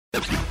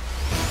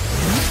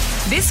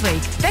This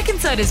week, Beck and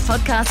Soda's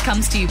podcast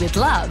comes to you with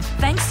love,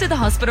 thanks to the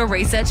Hospital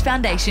Research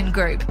Foundation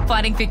Group,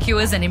 fighting for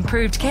cures and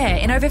improved care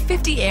in over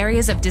 50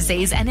 areas of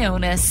disease and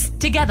illness.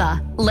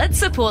 Together, let's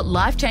support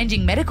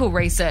life-changing medical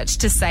research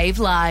to save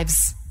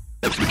lives.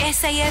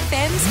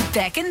 SAFM's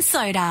Beck and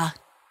Soda.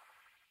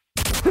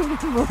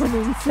 Good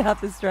morning,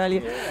 South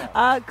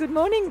Australia. Good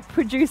morning,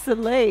 producer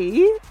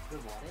Lee. Good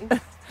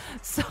morning.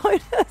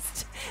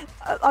 Soda's,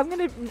 I'm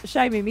going to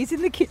shame him. He's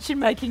in the kitchen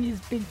making his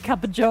big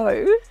cup of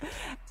joe,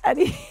 and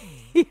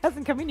he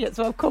hasn't come in yet,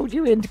 so I've called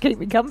you in to keep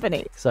me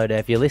company. Soda,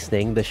 if you're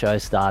listening, the show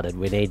started.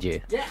 We need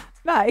you. Yeah.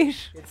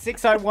 Mate. It's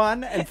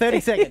 6:01 and 30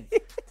 seconds.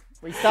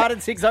 We started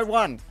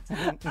 6:01.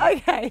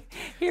 Okay,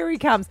 here he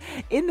comes.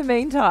 In the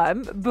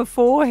meantime,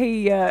 before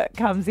he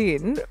comes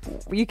in,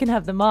 you can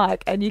have the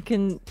mic and we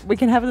can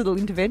have a little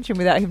intervention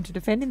without him to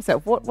defend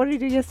himself. What did he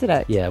do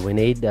yesterday? Yeah, we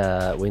need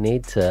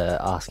to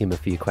ask him a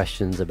few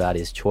questions about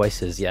his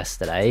choices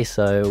yesterday.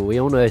 So we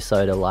all know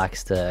Soda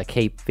likes to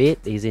keep fit.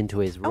 He's into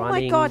his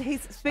running. Oh my God,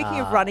 he's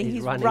speaking of running,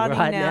 he's running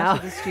right now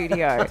to the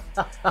studio.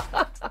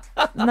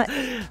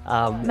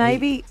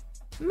 Maybe,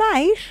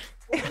 mate.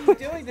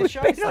 What are you doing? The show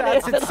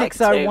starts at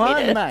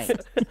 6:01, mate.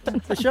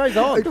 The show's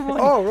on.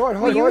 Oh, right.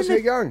 Hi, guys. How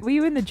you going? Were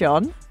you in the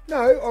John? No,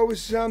 I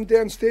was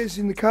downstairs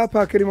in the car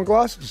park getting my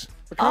glasses.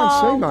 I can't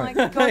see, mate.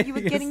 Oh, my God, you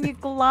were getting your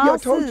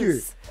glasses. Yeah, I told you.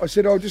 I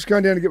said, I'll just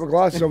go down to get my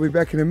glasses. I'll be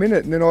back in a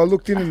minute. And then I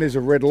looked in and there's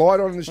a red light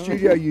on in the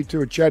studio. You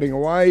two are chatting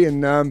away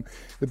and the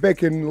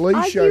Beck and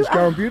Lee show's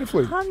going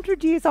beautifully.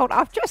 100 years old.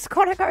 I've just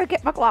got to go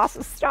get my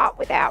glasses. Start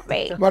without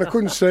me. Mate, I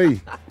couldn't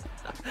see.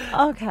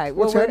 Okay,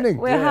 well, What's happening?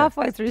 We're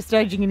halfway through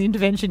staging an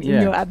intervention in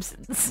your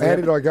absence. How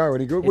did I go?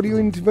 Any good? What are you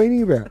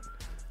intervening about?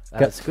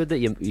 It's good that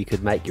you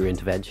could make your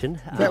intervention.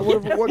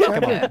 What's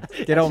happening?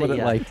 Get on with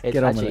it, Lee. It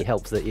Get on with actually it.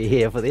 helps that you're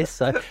here for this.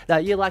 So, no,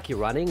 you like your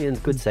running,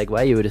 and good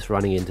segue. You were just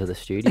running into the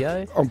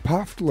studio. I'm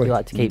puffed, Lee. You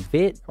like to keep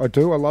fit, I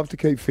do. I love to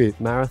keep fit.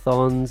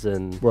 marathons,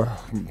 and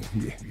Well,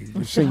 yeah,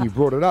 you've seen you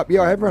brought it up.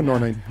 Yeah, I have run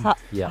 19.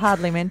 Yeah.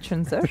 Hardly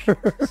mentions it.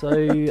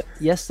 so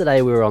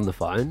yesterday we were on the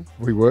phone.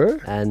 We were?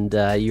 And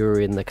you were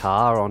in the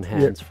car on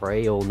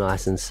hands-free, all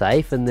nice and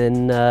safe. And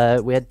then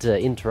we had to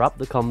interrupt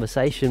the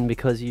conversation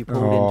because you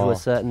pulled into a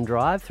certain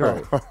drive-through. You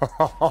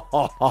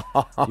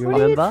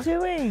remember? What are you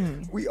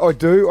doing? I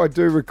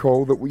do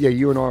recall that,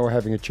 you and I were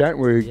having a chat.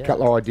 We had a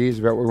couple of ideas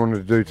about what we wanted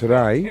to do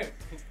today.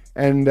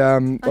 And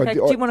Okay,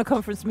 do you want to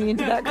conference me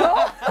into that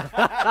call?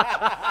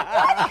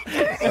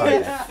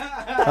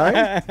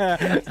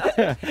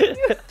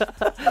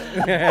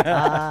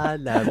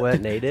 No,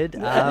 weren't needed.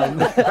 Here's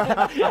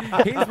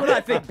what I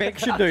think Beck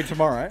should do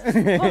tomorrow.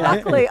 Well,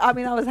 luckily, I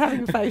was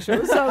having a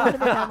facial, so I would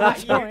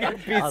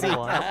have been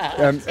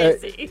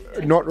Otherwise,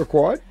 not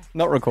required.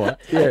 Not required.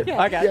 Yeah.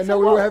 Okay. Yeah, no,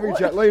 we were having a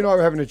chat. Lee and I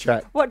were having a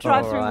chat. What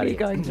drive-through were you Alrighty.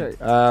 going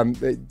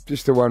to?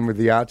 Just the one with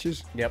the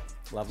arches. Yep.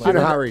 It's Lovely. in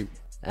a hurry.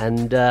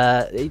 and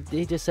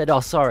he just said, "Oh,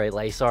 sorry,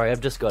 Lee, sorry,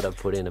 I've just got to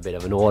put in a bit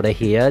of an order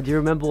here." Do you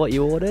remember what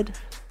you ordered?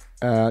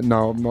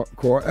 No, I'm not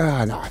quite.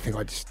 No, I think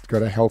I just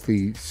got a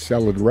healthy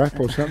salad wrap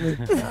or something.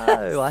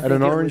 No, I Had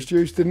an orange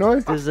juice, didn't I?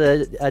 There's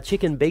a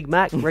chicken Big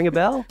Mac, ring a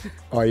bell,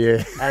 Oh,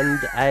 yeah. and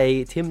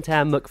a Tim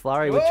Tam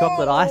McFlurry with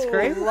chocolate ice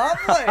cream.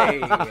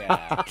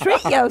 Lovely.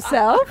 Treat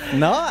yourself.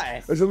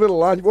 Nice. There's a little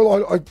lunch.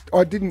 Well,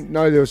 I didn't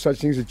know there was such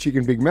things as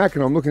chicken Big Mac,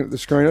 and I'm looking at the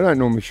screen. I don't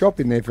normally shop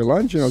in there for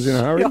lunch, and I was in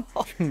a hurry.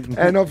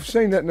 And I've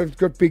seen that, and I've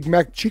got Big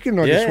Mac chicken.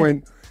 And I just Yeah.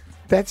 went,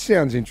 that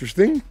sounds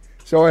interesting.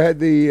 So I had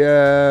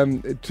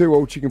the 2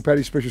 all-chicken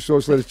patties, special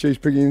sauce, lettuce, cheese,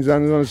 pickings,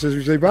 onions on a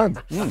sesame seed bun.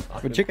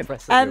 Good chicken.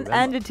 And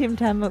a Tim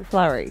Tam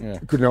McFlurry. Yeah.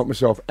 Couldn't help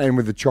myself, and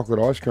with the chocolate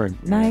ice cream.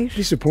 Mate.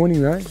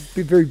 Disappointing though.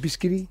 Very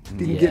biscuity.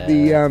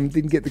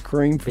 Didn't get the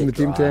cream from the Bit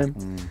Tim dry.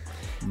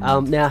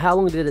 Tam. Now, how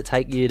long did it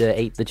take you to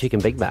eat the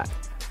chicken Big Mac?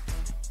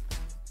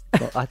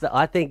 Well,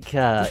 I think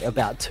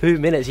about 2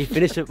 minutes. You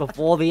finished it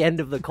before the end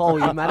of the call.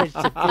 You managed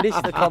to finish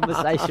the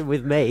conversation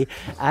with me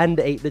and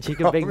eat the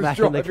chicken Big Mac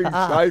in the driving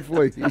car.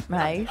 safely.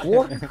 Mate.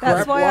 What That's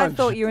crap why lunch. I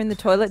thought you were in the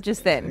toilet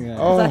just then. Yeah.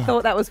 Because I Oh.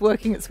 thought that was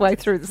working its way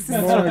through the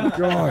system. My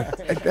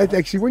God.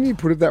 Actually, when you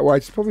put it that way,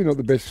 it's probably not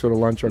the best sort of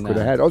lunch I could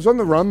have had. I was on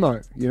the run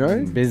though, you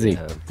know. Busy.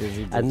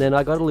 And then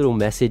I got a little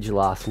message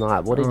last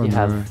night. What did Oh, you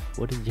have? no.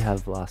 What did you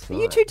have last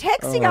night? You two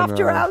texting Oh,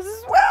 after no. hours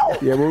as well.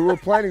 Yeah, well, we were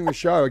planning the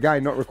show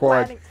again, not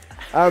required.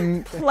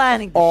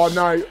 Planning. Oh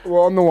no!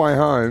 Well, on the way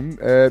home,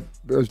 I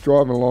was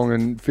driving along,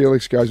 and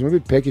Felix goes, "I'm a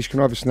bit peckish.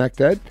 Can I have a snack,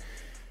 Dad?"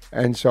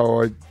 And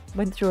so I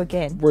Went through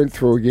again. went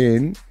through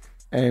again,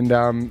 and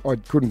I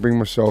couldn't bring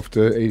myself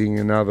to eating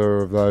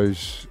another of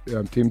those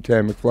Tim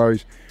Tam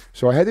McFlurries.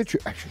 So I had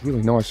actually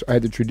really nice. I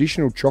had the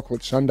traditional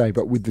chocolate sundae,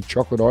 but with the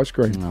chocolate ice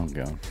cream. Oh,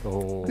 God.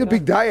 Oh. It's a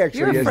big day You're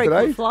actually a yesterday.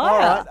 frequent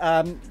flyer.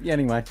 All right.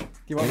 Anyway, do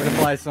you want me to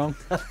play a song?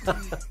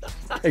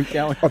 Keep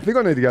going. I think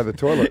I need to go to the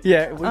toilet.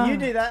 Yeah, will you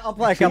do that? I'll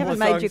play a You couple haven't of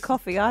made songs. your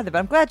coffee either, but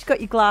I'm glad you got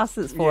your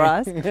glasses for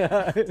us.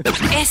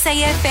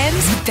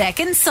 SAFM's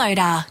Beck and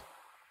Soda.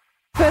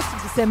 1st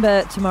of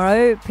December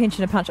tomorrow, pinch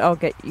and a punch. I'll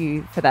get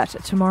you for that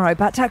tomorrow.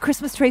 But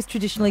Christmas trees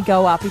traditionally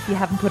go up if you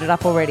haven't put it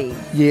up already.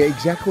 Yeah,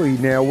 exactly.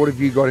 Now, what have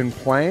you got in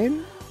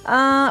plan?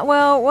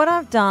 Well, what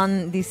I've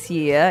done this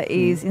year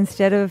is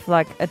instead of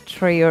like a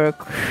tree or a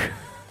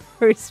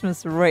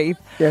Christmas wreath,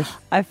 Yes.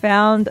 I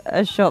found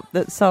a shop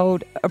that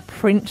sold a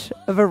print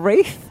of a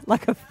wreath,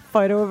 like a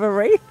photo of a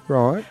wreath,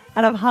 Right.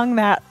 and I've hung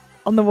that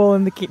on the wall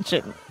in the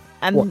kitchen.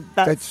 And What?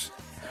 that's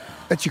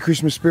That's your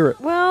Christmas spirit.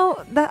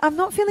 well, I'm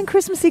not feeling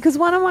Christmassy because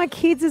one of my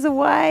kids is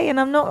away, and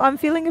I'm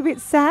feeling a bit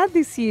sad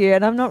this year,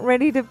 and I'm not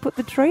ready to put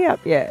the tree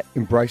up yet.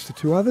 Embrace the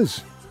two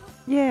others.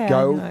 Yeah,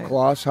 Go I know.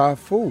 glass half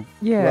full.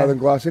 Yeah. Rather than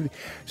glass empty.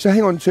 So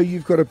hang on. So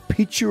you've got a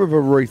picture of a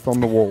wreath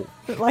on the wall.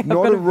 Like I've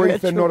Not got a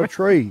wreath and virtual not a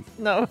tree.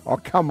 No. Oh,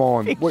 come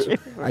on. Picture.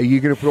 Are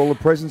you going to put all the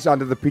presents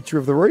under the picture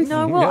of the wreath?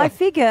 No, well, I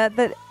figure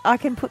that I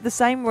can put the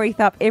same wreath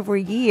up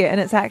every year, and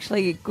it's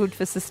actually good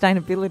for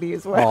sustainability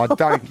as well. Oh,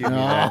 don't give me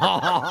that.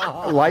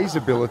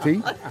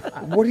 Laseability.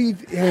 What do you...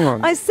 Hang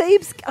on. I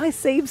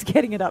Seeb's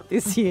getting it up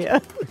this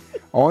year.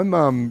 I'm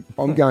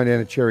going down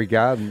to Cherry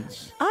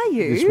Gardens Are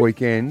you? this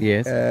weekend.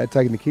 Yes.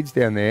 Taking the kids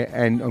down there,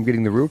 and I'm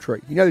getting the real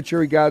tree. You know the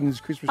Cherry Gardens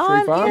Christmas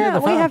tree farm? Yeah,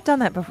 we have done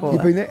that before.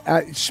 You've been there?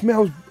 It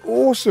smells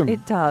awesome.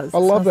 It does. I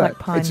love Smells that. like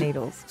pine It's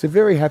needles. It's a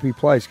very happy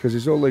place because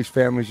there's all these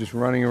families just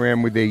running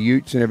around with their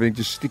utes and everything,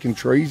 just sticking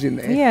trees in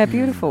there. Yeah,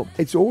 beautiful.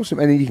 It's awesome.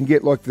 And then you can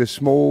get like the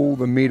small,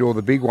 the mid, or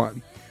the big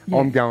one.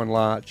 I'm going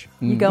large.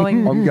 You're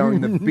going. I'm going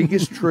the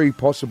biggest tree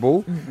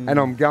possible, and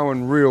I'm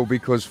going real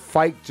because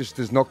fake just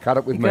does not cut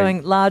it with me.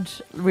 Going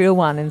large, real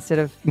one instead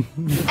of.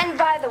 And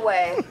by the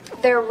way,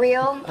 they're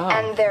real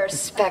and they're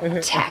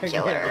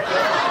spectacular.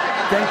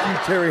 Thank you,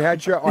 Terry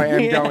Hatcher. I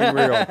am going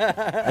real,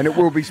 and it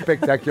will be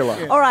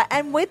spectacular. All right,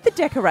 and with the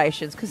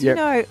decorations, because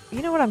Yep.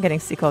 you know what I'm getting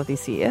sick of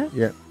this year.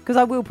 Yeah. Because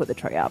I will put the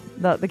tree up.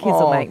 The kids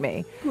will Oh, make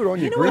me. Good on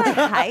you, You know what Grinch.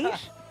 I hate?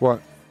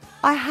 What?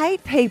 I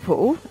hate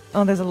people.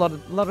 Oh, there's a lot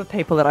of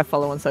people that I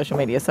follow on social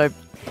media. So,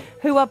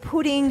 who are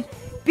putting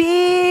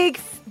big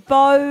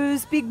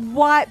bows, big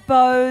white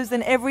bows,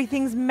 and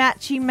everything's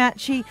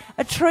matchy.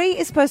 A tree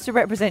is supposed to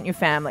represent your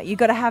family. You've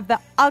got to have the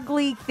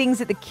ugly things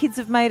that the kids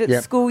have made at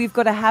Yep. school. You've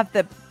got to have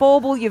the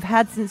bauble you've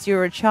had since you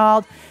were a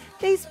child.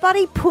 These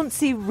bloody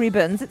punsy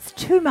ribbons, it's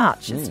too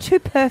much. It's too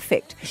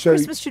perfect. So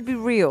Christmas should be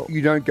real.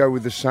 You don't go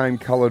with the same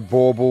coloured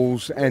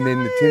baubles and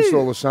then the tinsel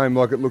all the same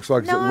like it looks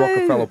like it's at No.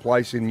 Rockefeller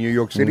Place in New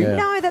York City. Yeah.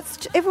 No,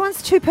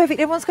 everyone's too perfect.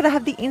 Everyone's got to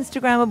have the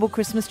Instagrammable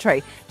Christmas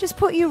tree. Just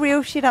put your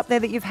real shit up there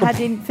that you've had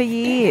in for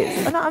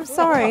years. And I'm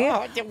sorry.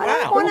 I don't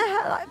want to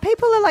have.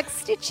 People are like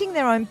stitching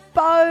their own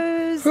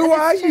bows. Who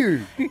and are it's too-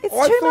 you? It's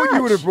I too thought you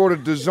much. would have brought a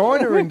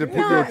designer in to put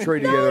your tree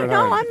together at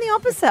No, home. I'm the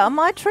opposite.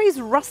 My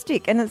tree's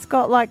rustic and it's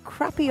got like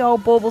crappy old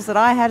baubles that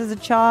I had as a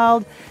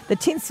child. The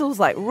tinsel's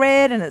like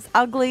red and it's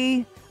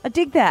ugly. I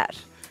dig that.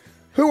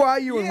 Who are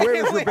you and where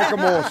is Rebecca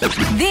Morse?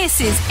 This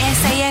is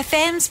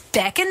SAFM's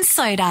Beck and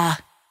Soda.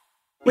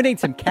 We need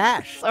some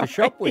cash to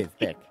shop with,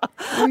 Beck. What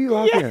are you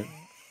laughing at?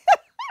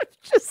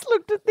 Just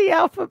looked at the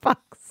Alphabucks.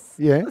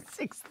 Yeah.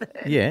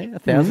 630. Yeah,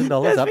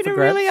 $1,000 There's up been for a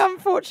grabs. really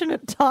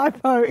unfortunate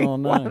typo in Oh,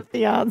 no. one of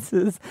the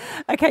answers.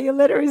 Okay, your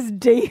letter is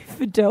D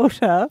for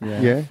Delta.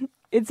 Yeah.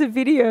 It's a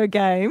video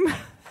game.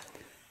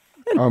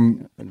 I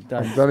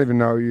don't even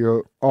know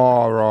you're...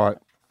 Oh, right.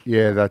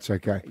 Yeah, that's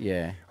okay.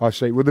 Yeah. I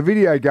see. Well, the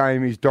video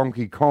game is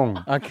Donkey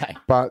Kong, Okay.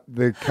 but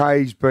the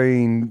K's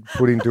been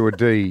put into a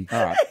D.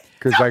 All right.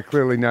 Because they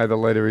clearly know the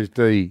letter is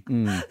D.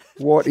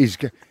 What is...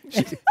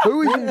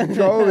 Who is in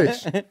control of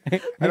this?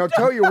 And I'll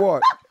tell you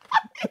what,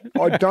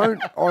 I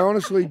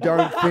honestly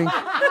don't think...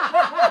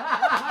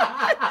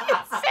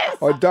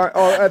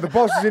 the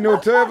boss is into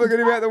a turf. Look at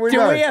him out the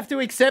window. Do we have to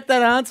accept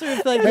that answer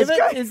if they give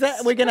it? Is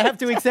that we're going to have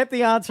to accept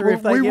the answer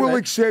if they we give will it?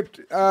 accept.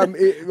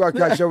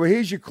 Okay, so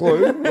here's your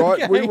clue,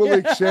 right? We will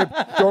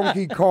accept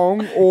Donkey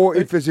Kong, or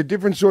if there's a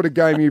different sort of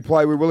game you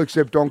play, we will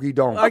accept Donkey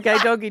Dong. Okay,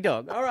 doggy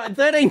dog. All right,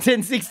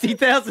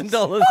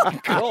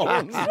 $13,060,000. Call.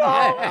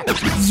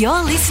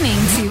 You're listening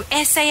to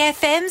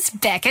SAFM's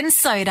Beck and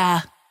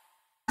Soda.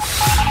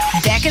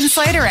 Beck and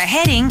Soda are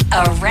heading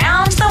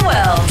around the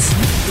world.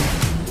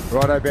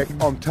 Righto, Beck.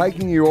 I'm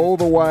taking you all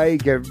the way.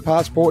 Get a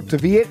passport to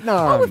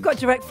Vietnam. Oh, we've got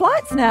direct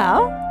flights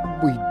now.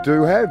 We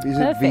do have. Is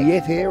Perfect. it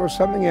Viet Air or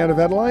something out of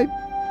Adelaide?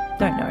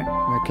 Don't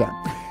know. Okay.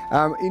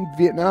 In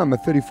Vietnam, a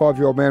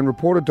 35-year-old man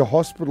reported to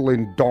hospital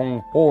in Dong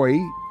Hoi.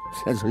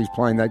 Sounds like he's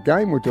playing that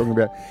game we're talking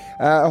about.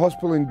 A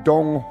hospital in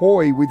Dong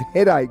Hoi with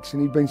headaches,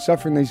 and he'd been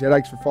suffering these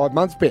headaches for 5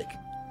 months, Beck.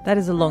 That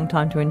is a long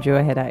time to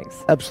endure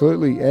headaches.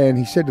 Absolutely. And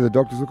he said to the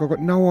doctors, look, I've got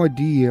no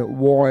idea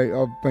why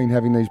I've been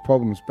having these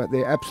problems, but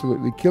they're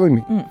absolutely killing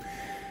me.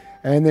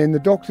 And then the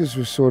doctors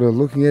were sort of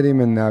looking at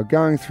him and they were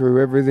going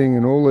through everything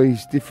and all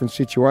these different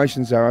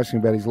situations. They were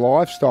asking about his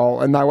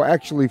lifestyle and they were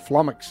actually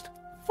flummoxed.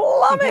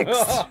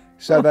 Flummoxed.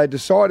 So they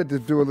decided to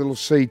do a little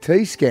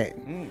CT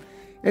scan.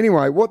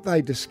 Anyway, what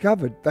they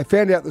discovered, they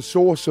found out the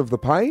source of the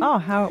pain. Oh,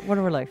 what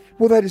a relief.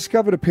 Well, they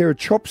discovered a pair of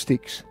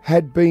chopsticks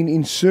had been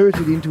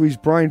inserted into his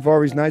brain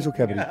via his nasal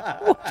cavity.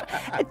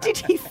 Did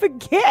he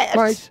forget?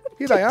 Mate,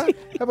 here they are.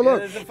 Have a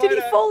look. Did he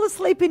fall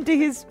asleep into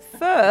his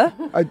fur?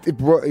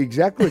 Well,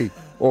 exactly.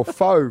 or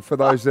pho for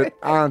those that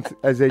aren't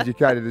as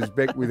educated as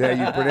Beck with how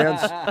you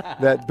pronounce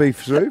that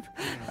beef soup.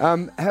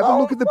 Have a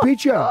look at the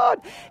picture.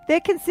 God. They're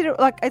considered,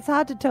 like, it's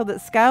hard to tell. That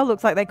scale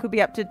looks like they could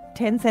be up to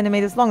 10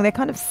 centimetres long. They're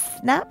kind of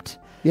snapped.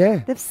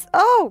 Yeah.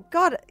 Oh,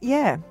 God,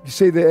 yeah. You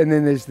see and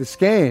then there's the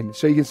scan.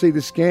 So you can see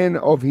the scan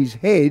of his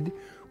head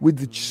with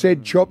the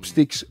said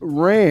chopsticks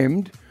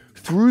rammed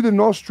through the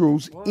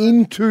nostrils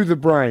into the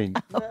brain.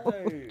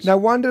 No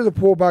wonder the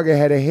poor bugger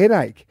had a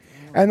headache.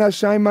 And they're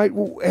saying, mate,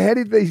 well, how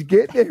did these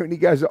get there? And he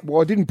goes,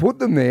 well, I didn't put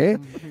them there.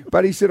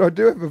 But he said, I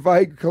do have a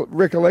vague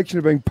recollection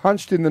of being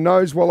punched in the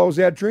nose while I was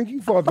out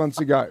drinking 5 months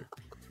ago.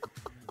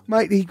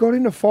 Mate, he got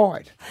in a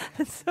fight.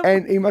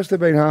 And he must have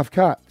been half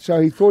cut.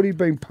 So he thought he'd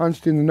been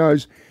punched in the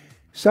nose.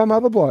 Some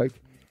other bloke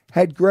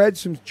had grabbed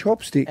some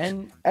chopsticks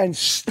and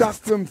stuck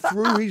them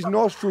through his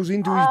nostrils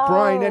into his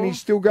brain, and he's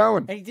still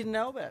going. He didn't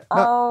know about it.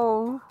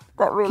 Oh,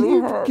 that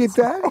really hurts. Get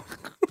that?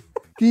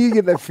 Can you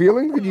get that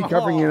feeling when you're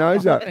covering your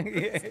nose up?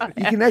 You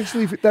can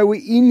actually, they were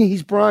in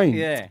his brain.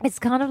 Yeah. It's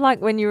kind of like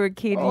when you were a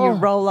kid and you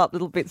roll up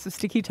little bits of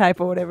sticky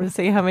tape or whatever and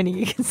see how many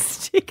you can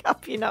stick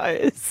up your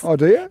nose. Oh,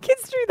 do you?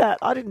 Kids do that.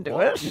 I didn't do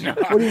it.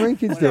 What do you mean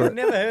kids do I've it?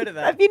 never heard of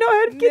that. Have you not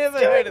heard of kids Never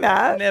doing heard of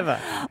that? Never.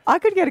 I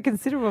could get a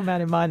considerable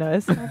amount in my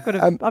nose. I've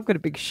got a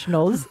big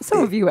schnoz. So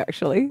have you,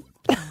 actually.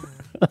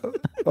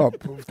 Oh,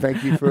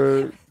 thank you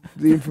for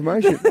the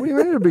information. What do you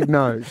mean a big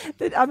nose?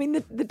 I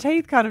mean, the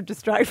teeth kind of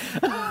distract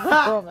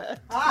from it.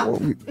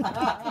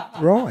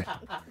 Right.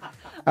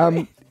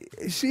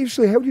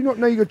 Seriously, how do you not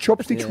know you got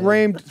chopsticks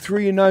rammed through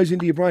your nose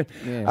into your brain?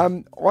 Yeah.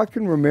 I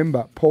can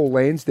remember Paul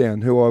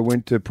Lansdowne, who I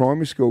went to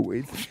primary school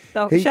with.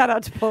 Oh, shout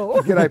out to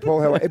Paul. G'day,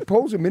 Paul. How are you?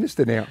 Paul's a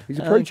minister now. He's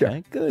a preacher.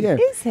 Okay, good. Yeah.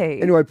 Is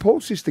he? Anyway,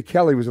 Paul's sister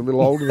Kelly was a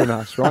little older than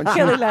us, right?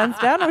 Kelly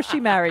Lansdowne, or is she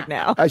married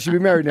now? She'd be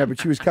married now,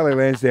 but she was Kelly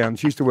Lansdowne.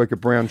 She used to work at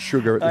Brown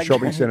Sugar at the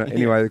shopping centre.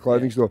 Anyway, the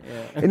clothing store.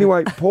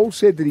 Anyway, Paul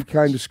said that he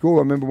came to school, I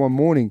remember one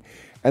morning,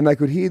 and they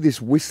could hear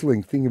this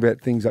whistling, thing about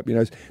things up your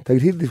nose. They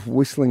could hear this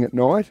whistling at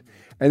night.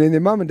 And then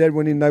their mum and dad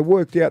went in, they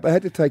worked out, they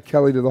had to take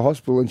Kelly to the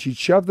hospital, and she'd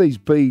shoved these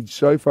beads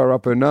so far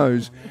up her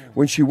nose,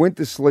 when she went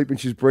to sleep and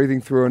she's breathing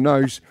through her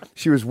nose,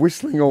 she was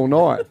whistling all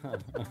night.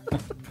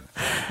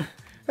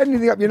 Had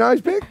anything up your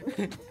nose, Beck?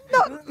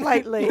 Not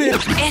lately.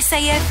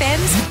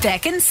 SAFM's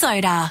Beck and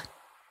Soda.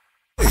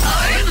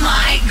 Oh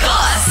my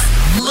gosh.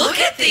 Look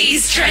at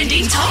these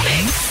trending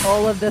topics.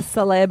 All of the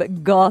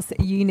celeb goss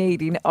you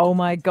need in Oh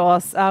My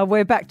Goss.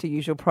 We're back to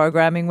usual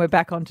programming. We're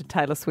back onto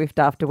Taylor Swift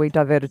after we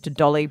diverted to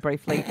Dolly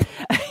briefly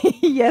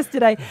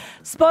yesterday.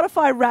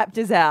 Spotify Wrapped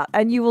is out,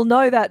 and you will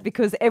know that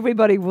because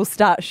everybody will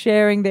start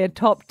sharing their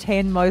top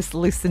 10 most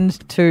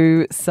listened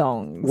to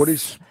songs. What do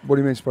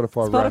you mean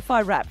Spotify Wrapped?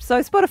 Spotify Wrapped.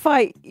 So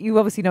Spotify, you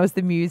obviously know, is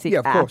the music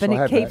of app, course, and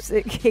I have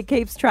it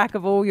keeps track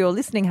of all your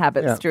listening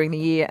habits during the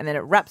year, and then it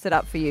wraps it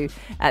up for you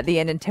at the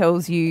end and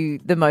tells you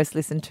the most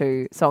listened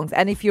to songs.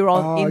 And if you're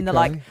in the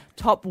like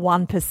top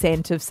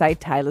 1% of, say,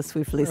 Taylor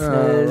Swift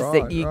listeners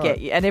that you get,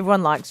 and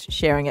everyone likes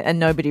sharing it, and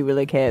nobody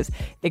really cares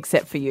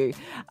except for you.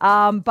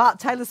 But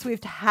Taylor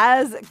Swift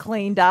has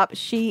cleaned up.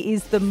 She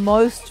is the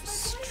most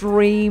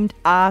streamed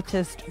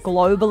artist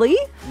globally,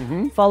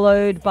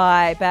 followed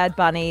by Bad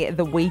Bunny,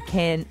 The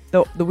Weeknd.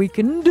 Oh,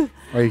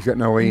 he's got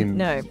no E in.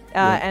 No,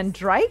 and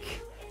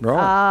Drake.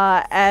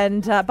 Right.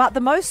 But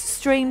the most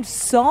streamed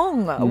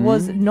song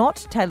was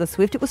not Taylor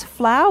Swift. It was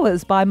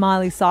Flowers by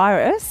Miley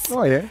Cyrus.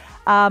 Oh, yeah.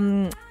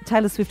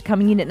 Taylor Swift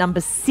coming in at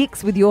number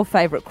 6 with your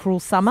favourite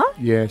Cruel Summer.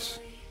 Yes.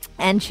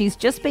 And she's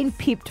just been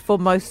pipped for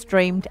most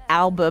streamed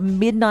album.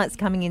 Midnight's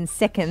coming in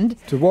second.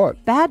 To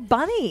what? Bad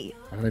Bunny.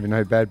 I don't even know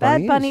who Bad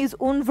Bunny is. Bad Bunny's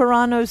Un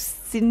Verano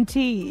Sin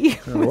Ti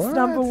was What?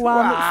 number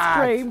 1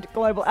 streamed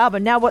global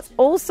album. Now, what's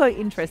also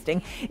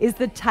interesting is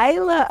the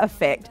Taylor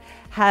effect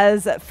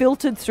has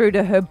filtered through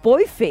to her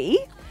boyfie,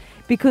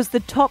 because the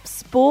top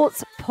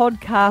sports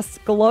podcast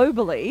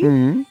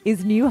globally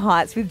is New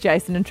Heights with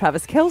Jason and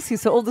Travis Kelce.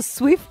 So all the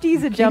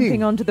Swifties are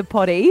jumping onto the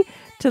potty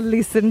to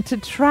listen to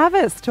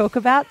Travis talk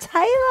about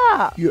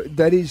Taylor.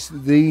 That is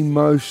the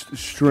most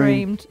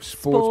streamed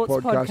sports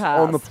podcast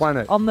on the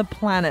planet. On the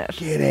planet.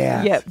 Get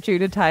out. Yep, due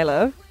to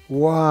Taylor.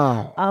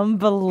 Wow.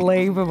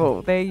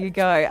 Unbelievable. There you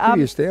go.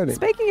 Pretty astounding.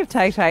 Speaking of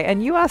Tay-Tay,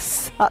 and you are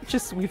such a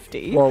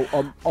Swiftie.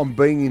 Well, I'm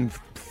being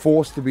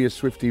forced to be a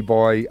Swiftie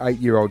by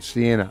 8-year-old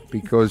Sienna,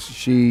 because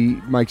she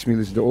makes me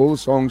listen to all the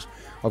songs.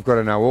 I've got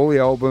to know all the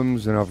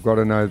albums, and I've got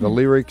to know the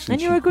lyrics. And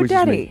you're a good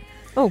daddy.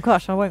 Oh,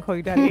 gosh, I won't call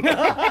you daddy.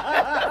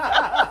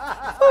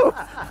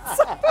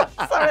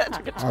 Sorry, that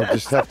took a turn. I'll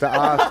just have to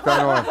ask,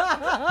 don't I?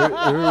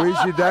 Who is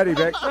your daddy,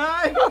 Beck?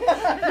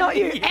 Not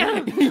you.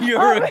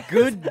 You're a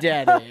good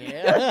daddy.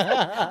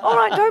 All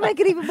right, don't make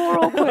it even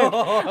more awkward.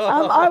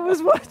 I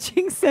was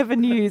watching 7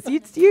 News.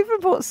 You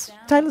brought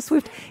Taylor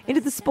Swift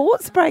into the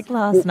sports break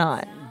last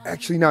night.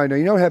 Actually, no.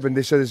 You know what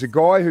happened? So there's a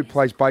guy who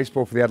plays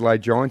baseball for the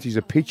Adelaide Giants. He's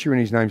a pitcher, and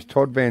his name's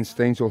Todd Van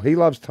Steensel. He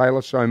loves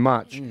Taylor so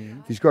much.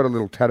 He's got a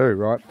little tattoo,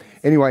 right?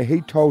 Anyway,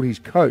 he told his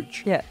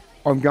coach,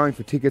 I'm going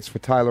for tickets for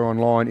Taylor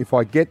online. If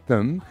I get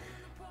them,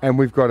 and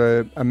we've got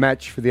a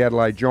match for the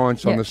Adelaide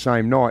Giants on Yeah. the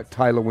same night,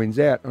 Taylor wins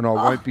out, and I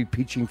won't be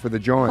pitching for the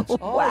Giants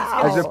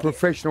Wow. as a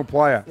professional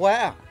player.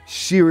 Wow.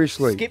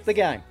 Seriously. Skip the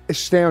game.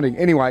 Astounding.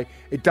 Anyway,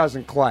 it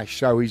doesn't clash,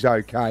 so he's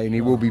okay, and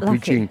he will be Lucky.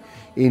 pitching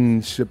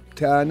in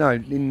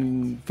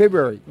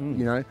February.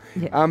 You know.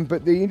 Yeah.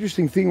 But the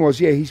interesting thing was,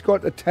 he's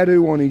got a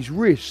tattoo on his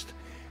wrist,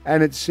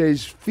 and it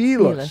says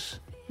 "Fearless." Fearless.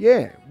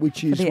 Yeah,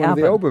 which is one of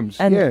the albums.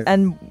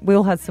 And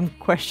Will has some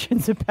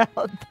questions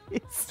about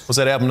this. Was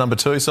that album number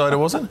 2, Soda,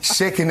 was it?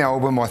 Second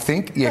album, I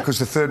think. Yeah, because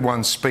the third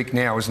one's Speak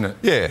Now, isn't it?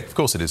 Yeah, of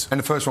course it is.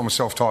 And the first one was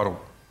self-titled.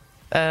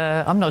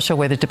 I'm not sure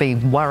whether to be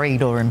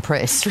worried or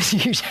impressed with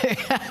you two.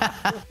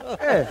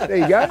 Yeah, there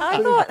you go.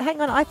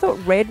 I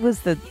thought Red was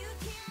the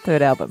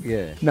third album.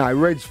 Yeah. No,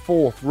 Red's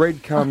fourth.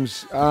 Red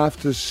comes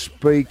after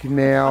Speak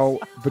Now.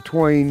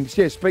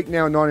 Speak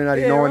Now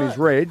 1989 is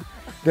Red.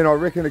 Then I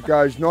reckon it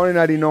goes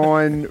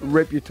 1989,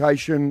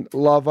 Reputation,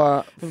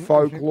 Lover,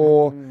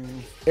 Folklore,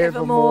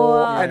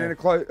 Evermore, and then, of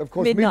course,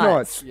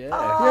 Midnights.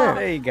 Yeah.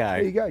 There you go.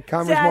 There you go.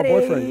 Karma's my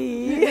boyfriend.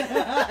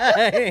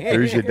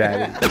 Who's your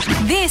daddy?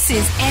 This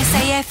is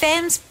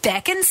SAFM's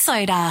Beck and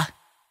Soda.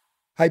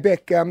 Hey,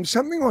 Beck,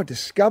 something I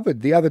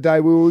discovered the other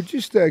day, we were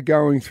just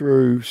going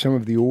through some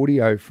of the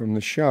audio from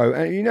the show.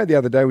 And you know the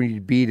other day when you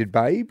did Bearded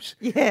Babes?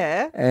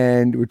 Yeah.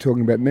 And we're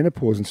talking about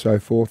menopause and so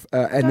forth.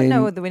 I don't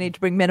know whether we need to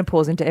bring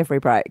menopause into every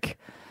break.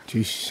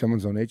 Geez,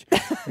 someone's on edge.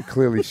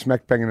 Clearly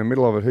smack bang in the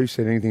middle of it. Who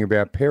said anything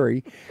about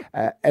Perry?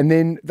 And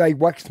then they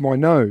waxed my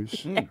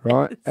nose,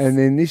 right? And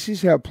then this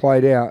is how it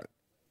played out.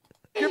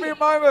 Give me a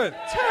moment.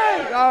 2,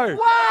 go. 1.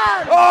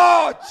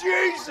 Oh,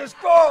 Jesus,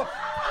 God.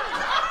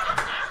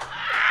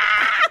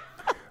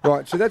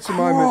 Right, so that's the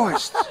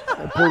moment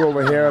I pulled all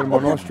the hair out of my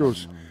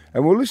nostrils.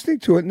 And we're listening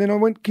to it, and then I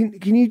went,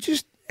 can you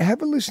just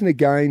have a listen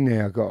again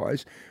now,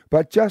 guys?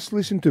 But just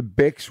listen to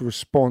Beck's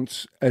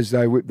response as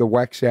they whipped the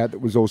wax out that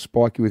was all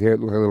spiky with hair.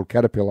 It looked like a little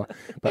caterpillar.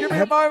 But Give me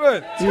a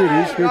moment. Here it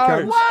is. Here it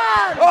comes. 1.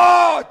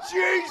 Oh,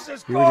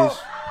 Jesus, Here it is.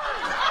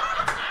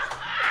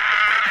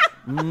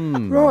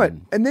 Right,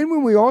 and then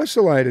when we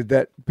isolated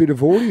that bit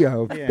of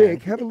audio of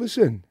Beck, have a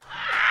listen.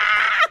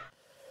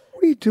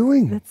 What are you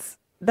doing?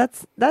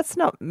 That's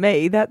not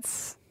me.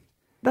 That's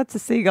a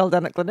seagull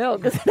down at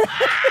Glenelg.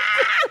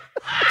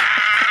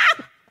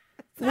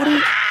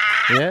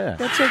 Yeah.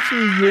 That's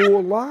actually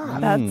your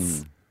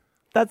laugh.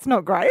 That's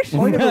not great.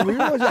 I never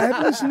realised. I have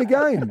to listen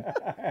again.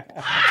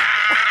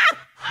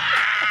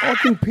 I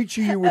can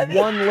picture you with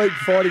one leg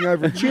fighting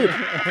over a chip.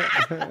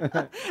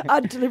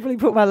 I'd deliberately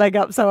put my leg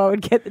up so I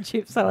would get the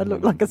chip so I'd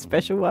look like a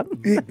special one.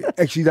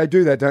 Actually, they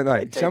do that, don't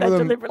they? Some They of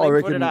them, deliberately I put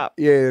reckon, it up.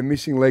 they're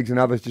missing legs, and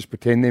others just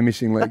pretend they're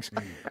missing legs.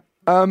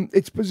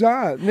 It's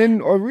bizarre. And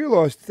then I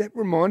realised that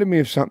reminded me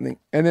of something.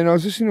 And then I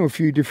was listening to a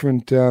few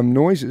different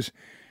noises,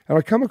 and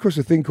I come across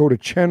a thing called a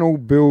channel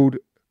build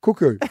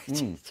cuckoo.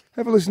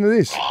 Have a listen to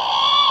this.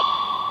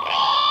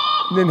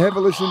 And then have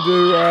a listen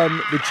to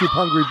the chip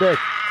hungry Beck.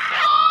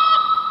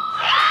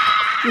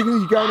 Look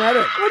at you going at it.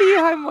 What are you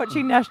home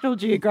watching National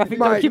Geographic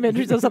Mate.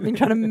 documentaries or something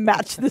trying to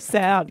match the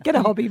sound? Get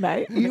a hobby,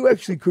 mate. You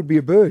actually could be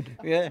a bird.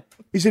 Yeah.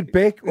 Is it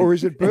Beck or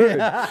is it bird?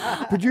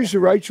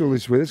 Producer Rachel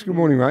is with us. Good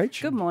morning,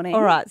 Rach. Good morning.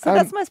 All right, so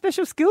that's my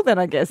special skill then,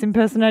 I guess,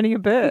 impersonating a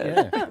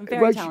bird.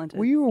 Very Rach, talented.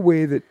 were you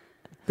aware that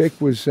Beck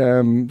was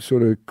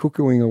sort of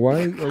cuckooing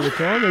away all the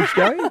time each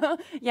day?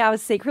 Yeah, I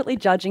was secretly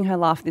judging her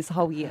laugh this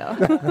whole year.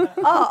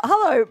 Oh,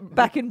 hello,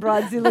 back in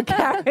Bridezilla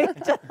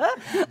character.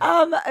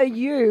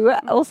 You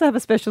also have a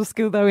special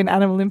skill, though, in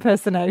animal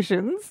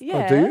impersonations.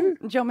 Yeah. do you?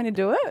 Do you want me to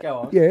do it? Go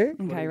on. Yeah.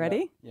 Okay,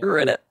 ready?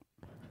 Read it.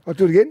 I'll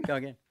do it again. Go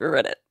again.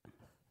 Read it.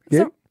 Yeah.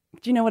 So,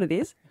 do you know what it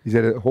is? Is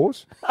that a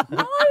horse?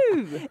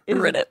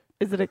 Read it.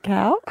 Is it a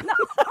cow?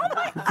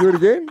 Do it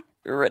again.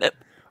 Read it.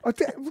 Look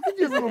at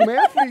your little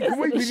mouth. Can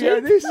we video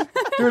this?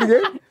 Do it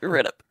again.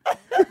 Read it.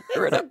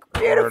 Read it.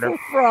 Beautiful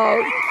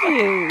frog.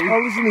 Thank you.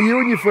 I'll listen to you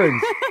and your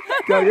friends.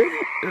 Go again.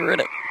 Read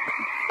it.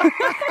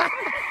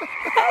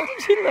 How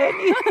did you learn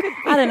you?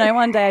 I don't know.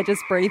 One day I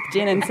just breathed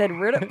in and said,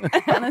 "Rid it,"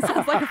 and it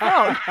sounds like a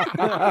frog.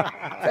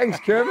 Thanks,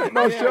 Kermit.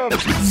 Nice job.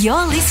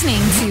 You're listening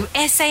to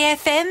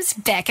SAFM's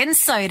Beck and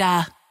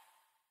Soda.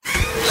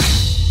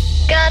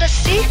 Got a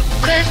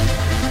secret?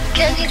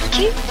 Can you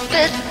keep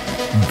it?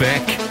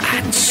 Beck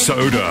and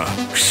Soda.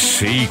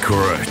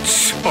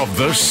 Secrets of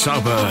the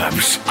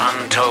suburbs.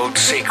 Untold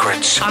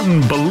secrets.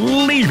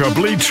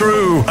 Unbelievably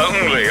true.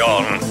 Only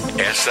on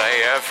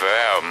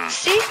SAFM.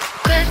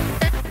 Secret.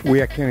 We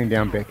are counting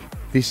down, Beck.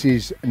 This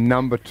is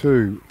number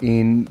 2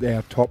 in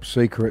our top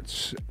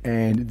secrets.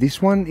 And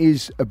this one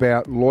is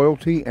about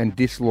loyalty and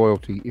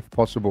disloyalty, if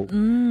possible.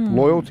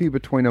 Loyalty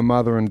between a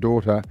mother and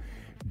daughter.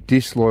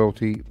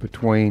 Disloyalty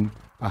between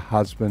a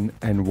husband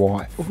and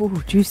wife.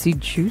 Ooh, juicy,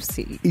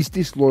 juicy. Is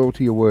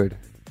disloyalty a word?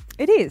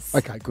 It is.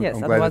 Okay, good. Yes,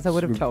 I'm glad otherwise I that's-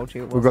 would have told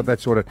you. It We've got that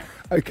sorted.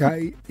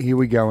 Okay, here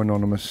we go,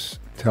 Anonymous.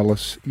 Tell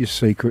us your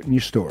secret and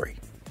your story.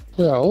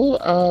 Well,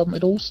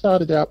 it all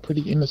started out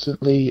pretty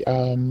innocently.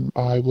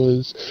 I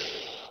was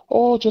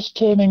or just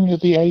turning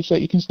the age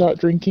that you can start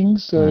drinking.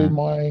 So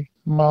my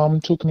mum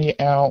took me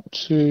out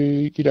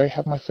to,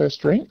 have my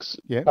first drinks.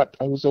 Yeah. But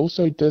I was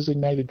also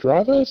designated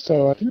driver,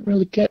 so I didn't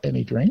really get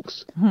any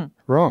drinks.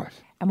 Right.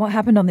 And what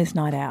happened on this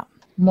night out?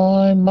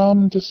 My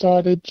mum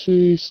decided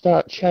to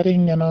start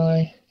chatting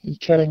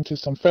to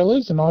some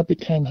fellas, and I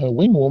became her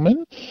wing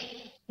woman.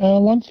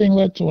 One thing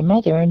led to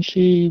another, and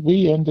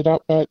we ended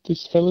up at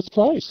this fella's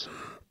place.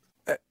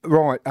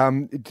 Right.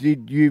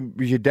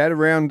 Was your dad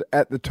around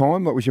at the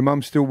time? Like, was your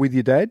mum still with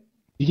your dad?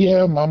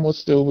 Yeah, Mum was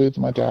still with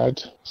my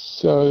dad.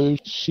 So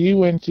she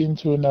went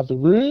into another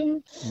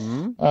room.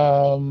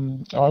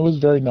 I was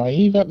very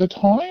naive at the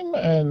time,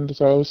 and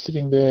so I was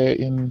sitting there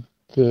in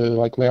the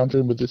lounge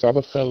room with this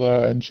other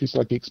fella, and she's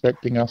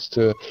expecting us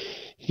to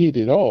hit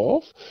it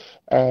off,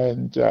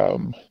 and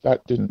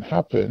that didn't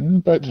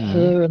happen. But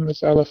her and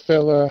this other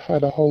fella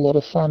had a whole lot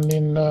of fun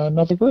in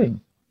another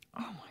room.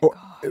 Oh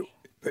my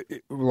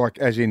God!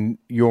 As in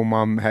your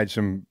mum had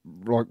some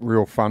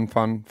real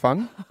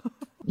fun.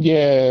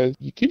 Yeah,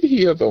 you could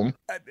hear them.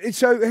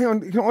 So, hang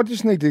on, I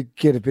just need to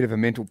get a bit of a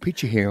mental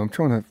picture here. I'm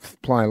trying to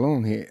play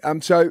along here.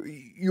 So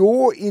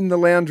you're in the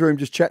lounge room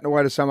just chatting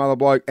away to some other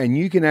bloke, and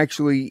you can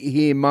actually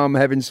hear Mum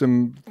having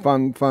some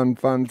fun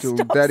till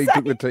Daddy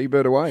took the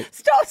T-bird away.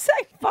 Stop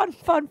saying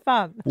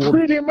fun.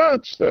 Pretty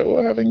much, they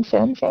were having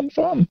fun.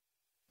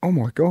 Oh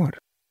my God!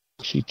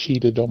 She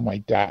cheated on my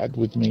dad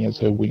with me as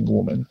her wing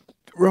woman.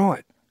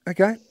 Right.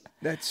 Okay.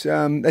 That's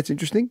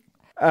interesting.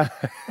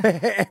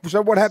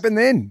 So what happened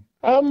then?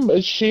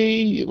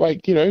 She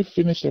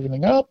finished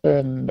everything up,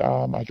 and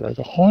I drove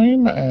her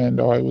home, and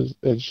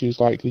she's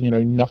like,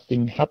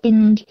 nothing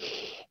happened,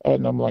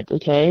 and I'm like,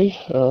 okay,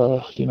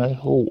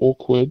 all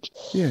awkward.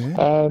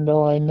 Yeah. And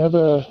I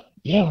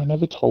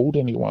never told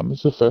anyone. This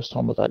is the first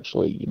time I've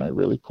actually,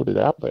 really put it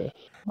out there.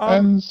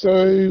 And so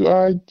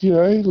I,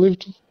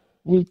 lived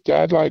with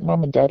Dad,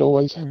 Mum and Dad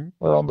always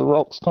were on the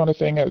rocks kind of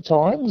thing at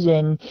times,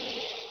 and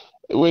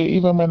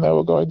even when they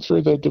were going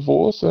through their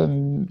divorce,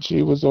 and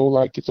she was all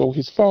like, it's all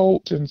his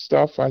fault and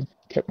stuff, I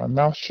kept my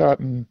mouth shut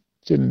and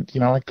didn't,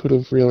 I could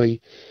have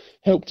really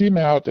helped him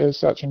out as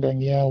such and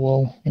going, yeah,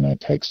 well, it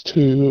takes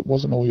two, it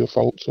wasn't all your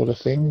fault sort of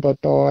thing,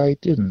 but I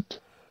didn't.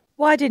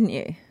 Why didn't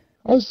you?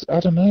 I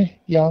don't know,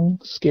 young,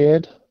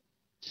 scared,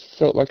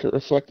 felt like it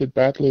reflected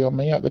badly on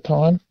me at the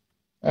time,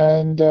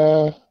 and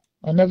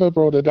I never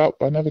brought it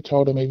up. I never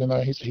told him, even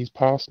though he's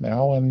passed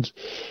now, and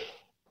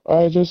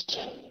I just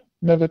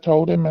never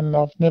told him, and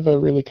I've never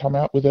really come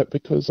out with it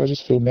because I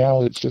just feel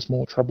now it's just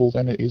more trouble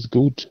than it is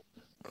good.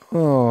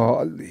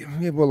 Oh,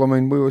 yeah, well, I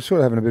mean, we were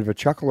sort of having a bit of a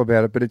chuckle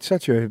about it, but it's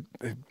such a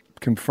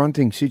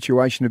confronting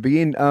situation to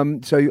be in.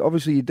 So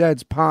obviously your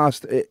dad's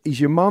passed. Is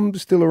your mum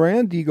still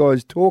around? Do you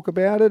guys talk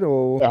about it,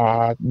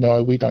 or?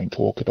 No, we don't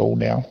talk at all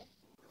now.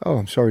 Oh,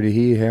 I'm sorry to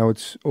hear how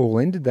it's all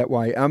ended that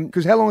way.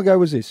 Because how long ago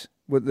was this?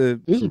 This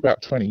is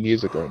about 20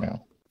 years ago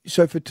now.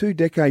 So for 2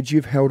 decades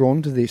you've held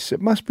on to this.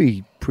 It must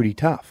be pretty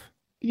tough.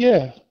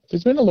 Yeah,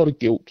 there's been a lot of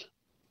guilt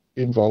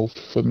involved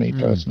for me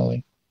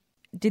personally.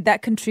 Did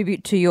that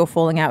contribute to your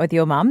falling out with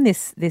your mum,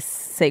 this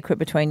secret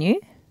between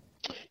you?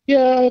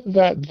 Yeah,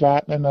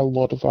 that and a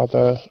lot of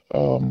other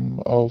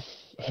of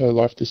her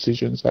life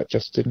decisions that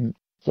just didn't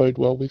bode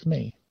well with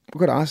me. I've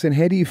got to ask then,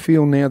 how do you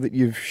feel now that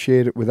you've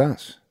shared it with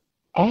us?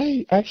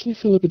 I actually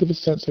feel a bit of a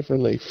sense of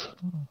relief.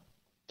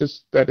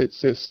 Just that it's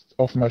just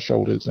off my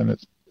shoulders and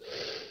it's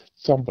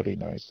somebody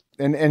knows.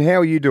 And how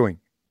are you doing?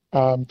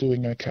 I'm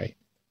doing okay.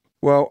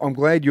 Well, I'm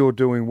glad you're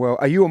doing well.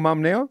 Are you a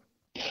mum now?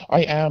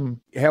 I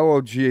am. How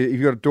old are you? Have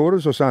you got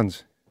daughters or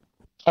sons?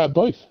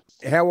 Both.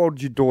 How old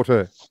is your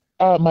daughter?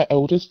 My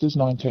eldest is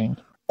 19.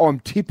 I'm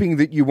tipping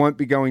that you won't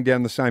be going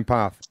down the same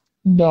path.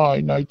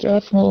 No,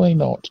 definitely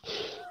not.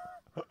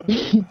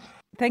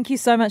 Thank you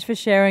so much for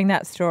sharing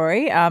that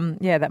story.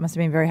 Yeah, that must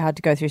have been very hard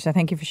to go through, so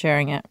thank you for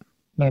sharing it.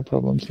 No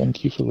problems.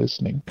 Thank you for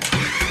listening.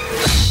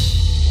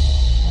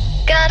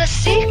 Got a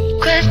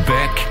secret.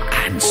 Beck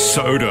and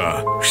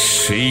Soda.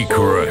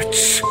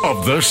 Secrets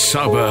of the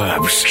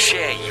suburbs.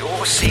 Share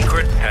your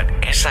secret at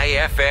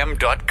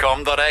safm.com.au.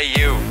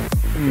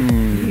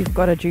 You've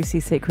got a juicy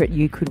secret.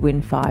 You could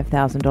win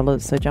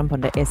 $5,000. So jump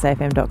onto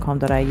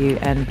safm.com.au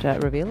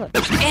and reveal it.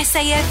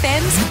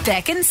 SAFM's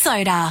Beck and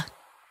Soda.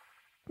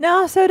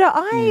 Now, Soda,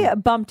 I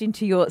bumped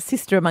into your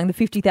sister among the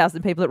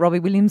 50,000 people at Robbie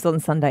Williams on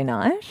Sunday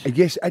night.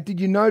 Yes. Did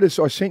you notice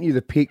I sent you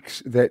the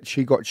pics that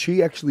she got?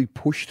 She actually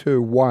pushed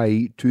her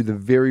way to the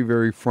very,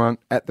 very front,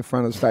 at the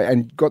front of the stage,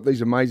 and got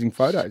these amazing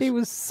photos. She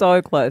was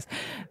so close.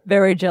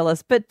 Very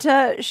jealous. But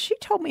she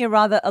told me a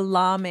rather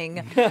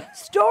alarming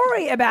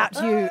story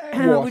about you,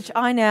 which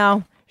I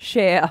now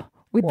share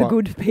with the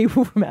good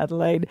people from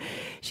Adelaide.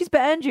 She's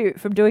banned you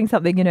from doing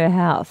something in her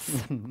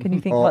house. Can you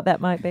think what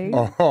that might be?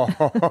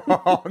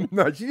 Oh,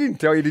 no, she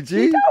didn't tell you, did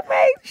she? She told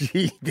me.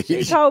 She did.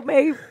 She told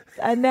me,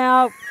 and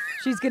now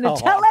she's going to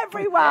tell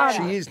everyone.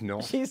 She is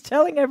not. She's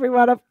telling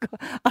everyone.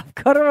 I've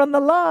got her on the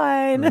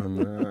line. Oh,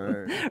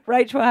 no.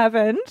 Rach, what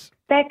happened?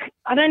 Beck,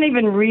 I don't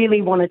even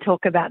really want to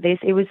talk about this.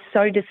 It was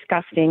so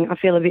disgusting. I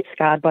feel a bit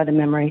scarred by the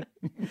memory.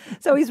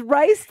 So he's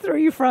raced through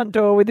your front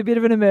door with a bit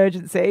of an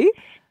emergency.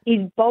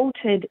 He's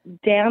bolted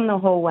down the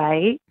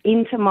hallway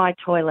into my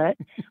toilet.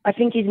 I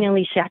think he's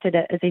nearly shattered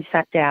it as he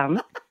sat down.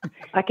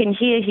 I can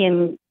hear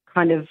him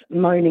kind of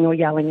moaning or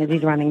yelling as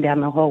he's running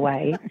down the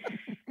hallway.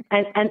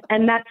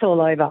 And that's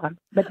all over.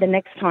 But the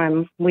next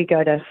time we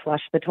go to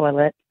flush the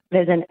toilet,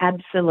 there's an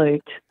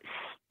absolute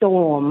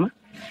storm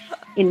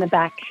in the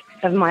back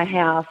of my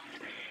house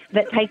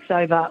that takes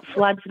over,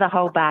 floods the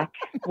whole back.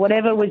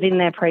 Whatever was in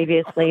there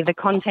previously, the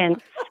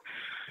contents,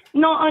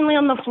 not only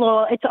on the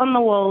floor, it's on the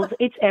walls,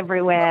 it's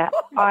everywhere.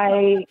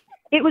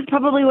 It was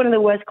probably one of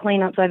the worst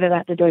cleanups I've ever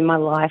had to do in my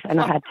life, and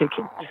I had 2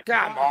 kids.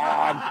 Come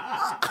on.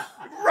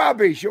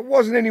 Rubbish. It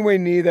wasn't anywhere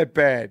near that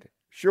bad.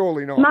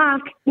 Surely not.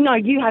 Mark, no,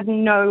 you have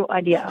no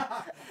idea.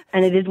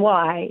 And it is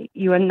why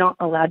you are not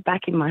allowed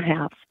back in my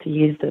house to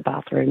use the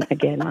bathroom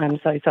again. I'm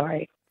so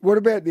sorry. What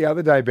about the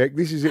other day, Beck?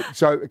 This is it.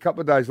 So a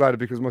couple of days later,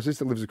 because my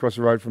sister lives across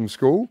the road from the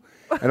school,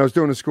 and I was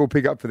doing a school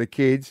pickup for the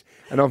kids,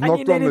 and I've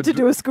knocked on the to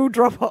do a school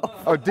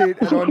drop-off. I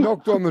did, and I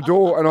knocked on the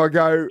door, and I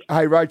go,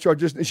 "Hey, Rachel,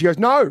 and she goes,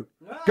 no,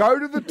 go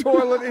to the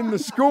toilet in the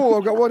school."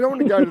 I go, "Well, I don't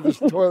want to go to the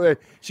toilet."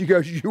 She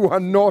goes, "You are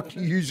not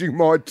using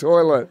my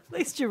toilet." At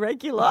least you're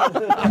regular.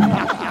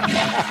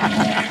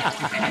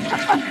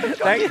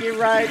 Thank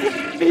you, Ray.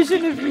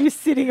 Vision of you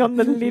sitting on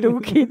the little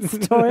kids'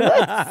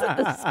 toilets at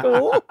the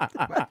school.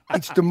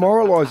 It's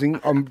demoralising.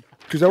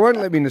 Because they won't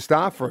let me in the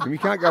staff room. You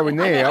can't go in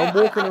there. I'm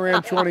walking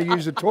around trying to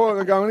use the toilet.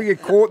 I'm going to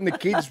get caught in the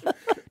kids'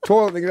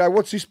 toilet. They go,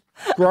 "What's this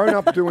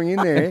grown-up doing in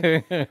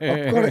there?" I've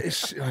got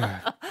it.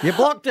 You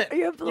blocked it.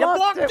 You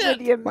blocked it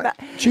with your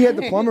She had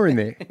the plumber in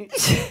there.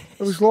 It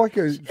was like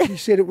she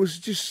said it was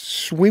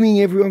just swimming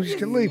everywhere. I'm just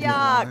going to leave me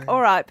Yuck. alone.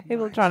 All right,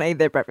 people are trying to eat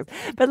their breakfast.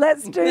 But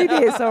let's do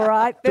this, all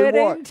right? Do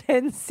 13, what?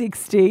 10,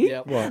 60.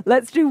 Yep. What?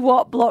 Let's do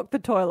what blocked the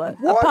toilet.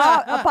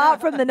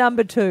 Apart from the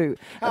number 2.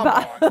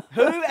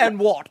 Who and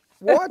what?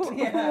 What?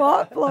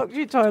 What blocked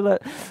your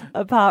toilet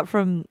apart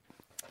from...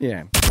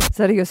 Yeah.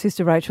 So your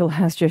sister Rachel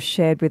has just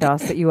shared with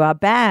us that you are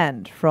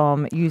banned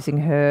from using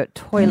her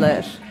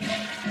toilet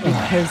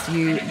because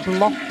you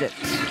blocked it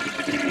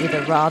with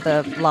a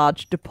rather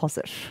large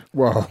deposit.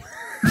 Well,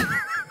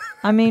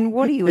 I mean,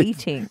 what are you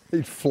eating?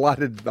 it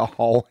flooded the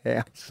whole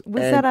house.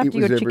 Was and that after it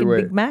your was chicken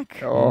everywhere. Big Mac?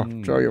 Oh,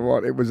 tell you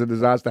what, it was a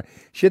disaster.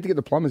 She had to get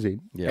the plumbers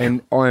in,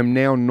 and I am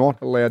now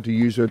not allowed to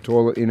use her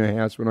toilet in her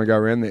house when I go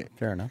around there.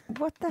 Fair enough.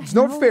 What the It's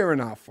not fair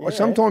enough.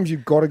 Sometimes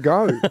you've got to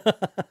go.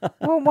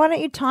 Well, why don't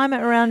you time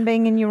it around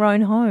being in your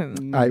own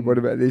home? Hey, what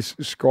about this?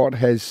 Scott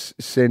has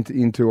sent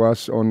into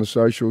us on the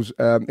socials.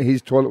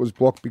 His toilet was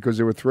blocked because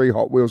there were 3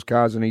 Hot Wheels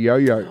cars and a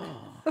yo-yo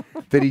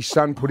that his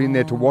son put in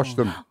there to wash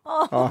them.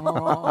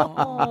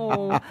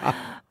 Oh,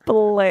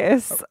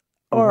 bless.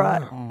 All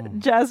right.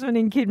 Jasmine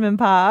in Kidman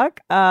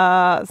Park.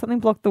 Something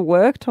blocked the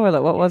work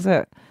toilet. What was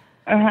it?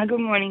 Good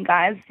morning,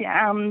 guys.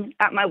 Yeah,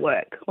 at my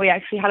work, we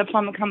actually had a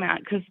plumber come out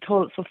because the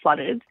toilets were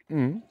flooded,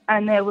 and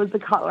there was a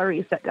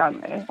cutlery set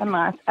down there, a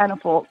knife and a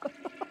fork,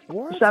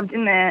 shoved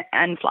in there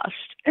and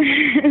flushed.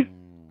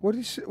 What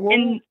is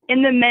in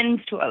the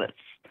men's toilets?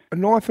 A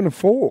knife and a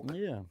fork?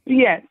 Yeah.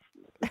 Yes.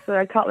 So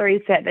a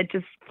cutlery set that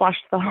just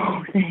flushed the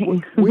whole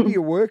thing. Where do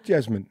you work,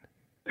 Jasmine?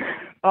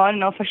 Oh, I don't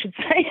know if I should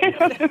say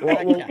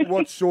it.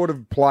 What sort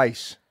of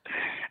place?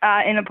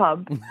 In a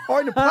pub. Oh,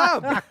 in a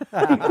pub?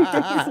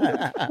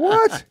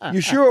 What? You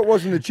sure it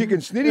wasn't the chicken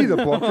snitty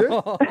that blocked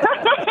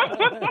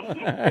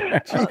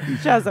it?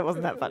 Jazz, that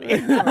wasn't that funny.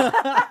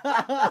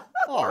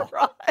 All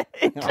right.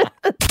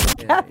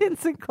 Kath in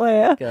St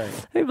Clair.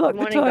 Who blocked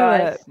the Good morning,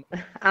 toilet?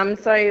 guys.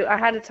 So I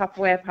had a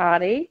Tupperware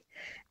party,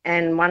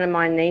 and one of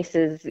my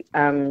nieces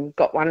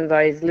got one of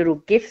those little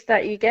gifts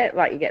that you get,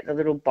 like you get the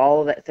little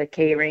bowl that's a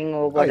key ring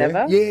or whatever.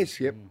 Oh, yeah. Yes,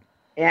 yep.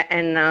 Yeah,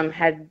 and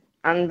had,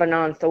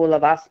 unbeknownst to all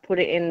of us, put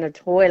it in the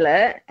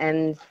toilet,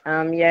 and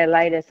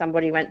later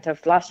somebody went to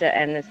flush it,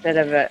 and instead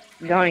of it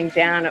going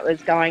down, it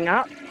was going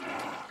up.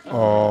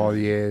 Oh,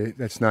 yeah,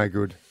 that's no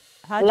good.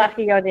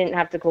 Lucky I didn't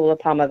have to call a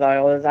plumber, though.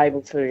 I was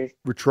able to,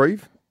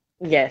 Retrieve?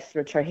 yes,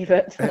 retrieve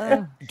it.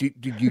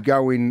 Did you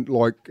go in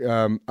like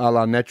a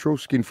la natural,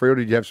 skin-free, or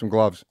did you have some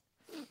gloves?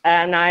 No,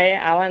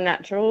 Alan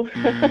Natural,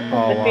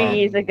 a few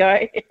years ago.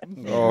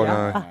 Oh,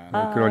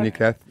 no. Good on you,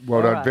 Kath.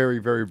 Well done. Very,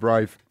 very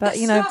brave. But,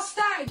 you know,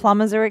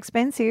 plumbers are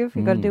expensive.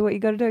 You've got to do what you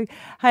got to do.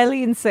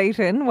 Hayley in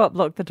Seaton, what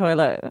blocked the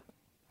toilet?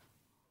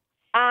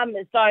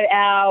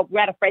 So we're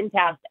at a friend's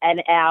house,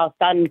 and our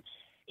son,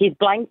 his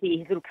blankie,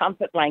 his little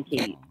comfort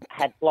blankie,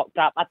 had blocked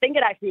up. I think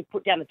it actually was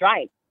put down the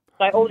drain.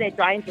 So all their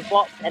drains were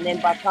blocked, and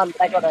then by the time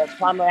they got a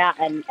plumber out,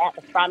 and out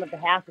the front of the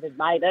house it had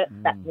made it,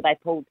 that's where they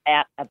pulled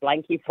out a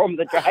blankie from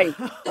the drain.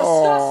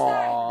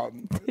 Oh.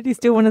 Did he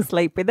still want to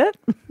sleep with it?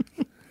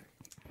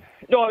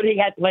 No, he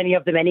had plenty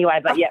of them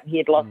anyway, but yeah, he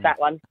had lost that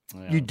one.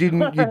 You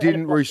didn't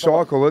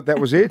recycle it, that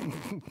was it?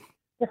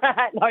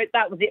 No,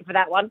 that was it for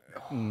that one.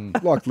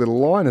 Like little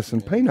Linus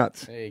and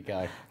Peanuts. There you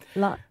go.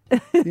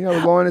 You know,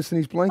 Linus and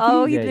his blankie?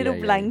 Oh, you little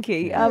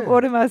blankie.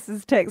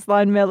 Automus's text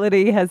line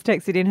Melody has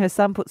texted in her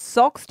son put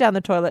socks down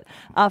the toilet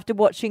after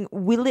watching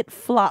Will It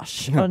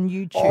Flush on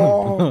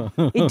YouTube.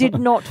 It did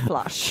not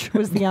flush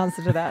was the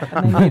answer to that,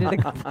 and they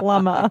needed a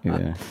plumber.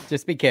 Yeah.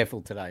 Just be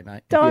careful today,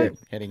 mate. Don't. If you're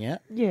heading out.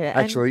 Yeah.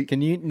 Actually,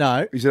 Can you?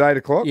 No. is it 8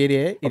 o'clock?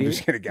 Yeah, I'm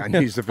just going to go and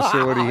use the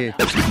facility here.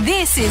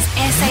 This is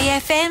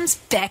SAFM's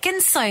Beck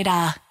and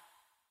Soda.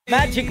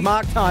 Magic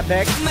Mark time,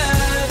 Beck.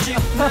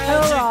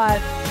 All right.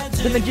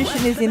 The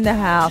magician is in the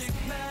house.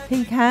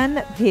 He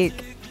can pick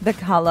the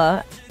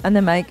colour and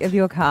the make of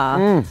your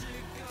car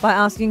by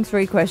asking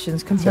 3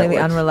 questions completely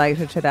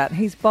unrelated to that.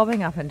 He's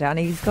bobbing up and down.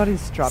 He's got his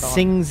strut on.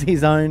 Sings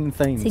his own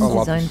theme. Sings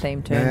his own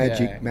theme too.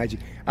 Magic.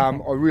 I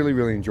really,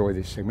 really enjoy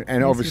this segment.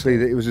 And obviously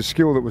it was a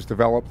skill that was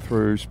developed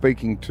through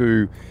speaking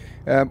to,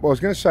 I was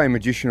going to say a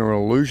magician or an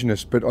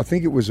illusionist, but I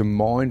think it was a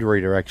mind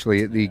reader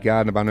actually at the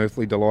Garden of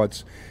Unearthly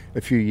Delights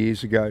a few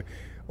years ago.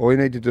 All you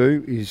need to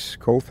do is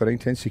call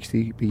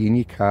 131060, be in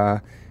your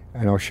car,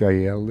 and I'll show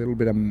you a little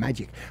bit of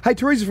magic. Hey,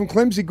 Teresa from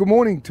Clemsey. Good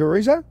morning,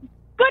 Teresa.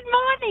 Good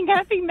morning.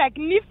 Happy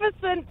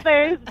magnificent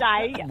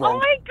Thursday. Oh,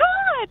 my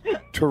God.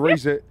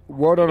 Teresa,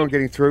 well done on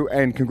getting through,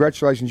 and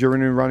congratulations, you're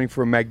in and running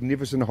for a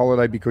magnificent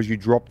holiday because you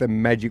dropped the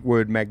magic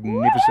word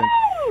magnificent.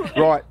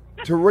 Woo! Right,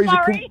 Teresa,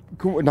 Sorry?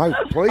 no,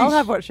 please. I'll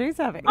have what she's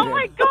having. Oh,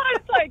 my God.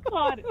 I'm so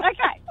excited.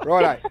 Okay.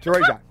 Righto,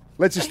 Teresa,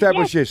 let's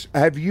establish this.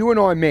 Have you and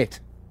I met?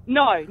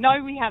 No,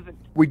 we haven't.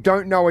 We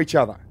don't know each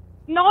other.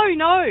 No.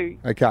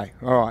 Okay,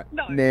 all right.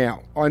 No.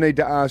 Now, I need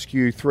to ask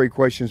you 3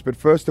 questions, but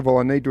first of all,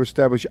 I need to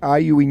establish, are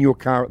you in your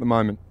car at the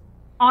moment?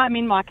 I'm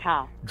in my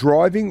car.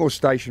 Driving or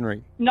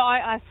stationary? No,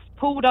 I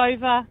pulled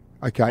over.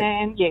 Okay.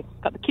 And,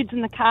 got the kids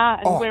in the car,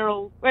 and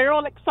we're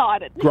all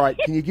excited. Great.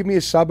 Can you give me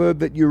a suburb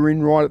that you're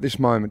in right at this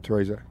moment,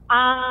 Teresa?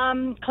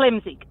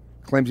 Clemsey.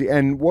 Clemsey.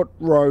 And what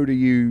road are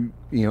you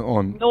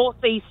on?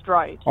 Northeast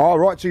Road. Oh,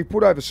 right. So you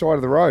put over side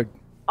of the road.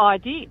 I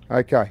did.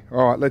 Okay.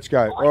 All right. Let's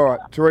go. All right.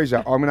 Teresa,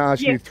 I'm going to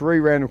ask you 3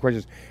 random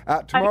questions.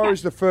 Tomorrow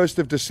is the 1st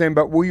of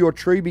December. Will your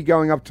tree be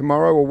going up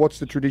tomorrow, or what's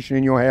the tradition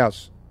in your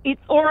house? It's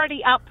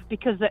already up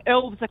because the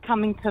elves are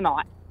coming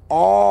tonight.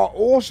 Oh,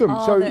 awesome.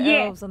 Oh, so the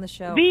elves on the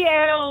shelf. The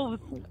elves.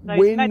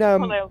 Those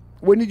magical elves.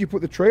 When did you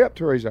put the tree up,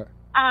 Teresa?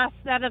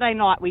 Saturday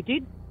night we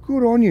did.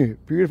 Good on you.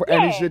 Beautiful.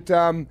 Yeah.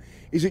 And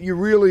is it your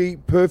really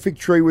perfect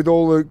tree with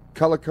all the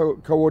colour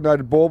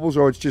coordinated baubles,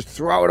 or it's just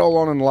throw it all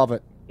on and love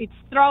it? It's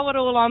throw it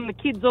all on, the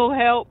kids all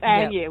help,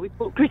 and we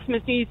put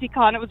Christmas music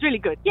on. It was really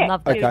good. Yeah.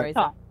 Love Okay.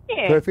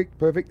 Yeah.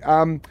 Perfect.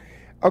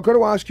 I've got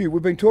to ask you,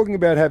 we've been talking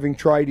about having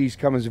tradies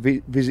come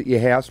and visit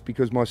your house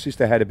because my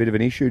sister had a bit of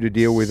an issue to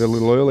deal with a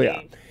little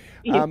earlier.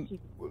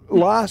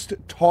 Last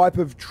type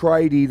of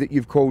tradie that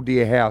you've called to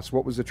your house,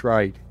 what was the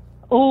trade?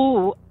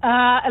 Oh,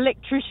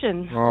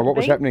 electrician. Oh, what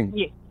was happening?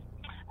 Yeah.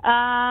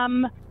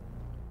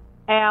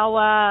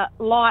 Our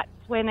lights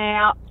went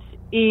out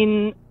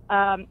in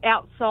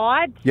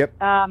outside.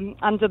 Yep.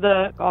 Under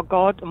the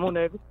I'm all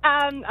nervous.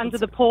 Under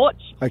the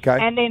porch. Okay.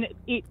 And then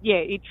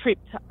it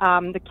tripped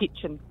the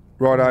kitchen.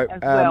 Righto.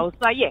 As well.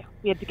 So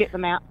we had to get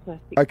them out to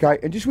fix. Okay,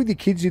 and just with your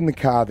kids in the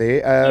car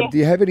there, do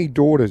you have any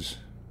daughters?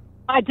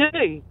 I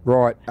do.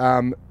 Right.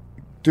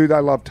 Do they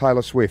love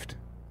Taylor Swift?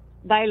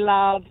 They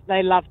love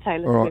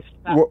Taylor All right.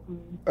 Swift.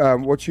 But,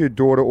 what's your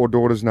daughter or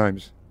daughters'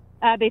 names?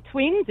 they're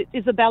twins. It's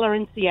Isabella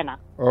and Sienna.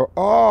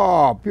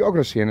 I've got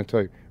a Sienna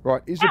too.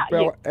 Right,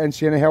 Isabella and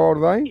Sienna, how old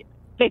are they?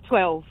 They're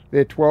 12.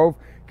 They're 12.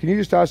 Can you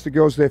just ask the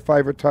girls their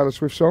favourite Taylor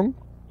Swift song?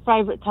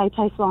 Favourite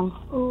Tay-Tay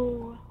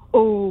song?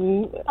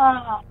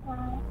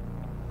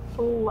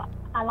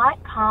 I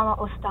like Karma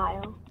or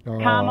Style.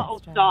 Karma or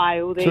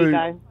Style, there you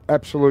go.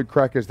 Absolute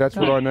crackers, that's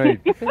what I need.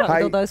 With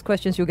all those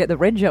questions, you'll get the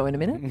red Joe in a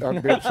minute.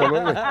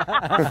 Absolutely.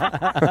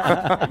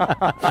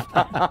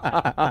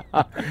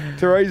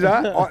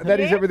 Teresa, that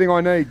is everything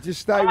I need.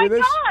 Just stay with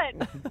us.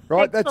 God.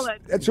 Right,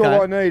 that's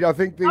all I need. I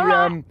think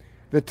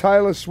the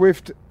Taylor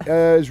Swift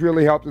has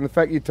really helped, and the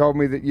fact you told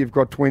me that you've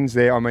got twins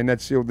there, I mean,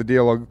 that sealed the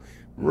deal. I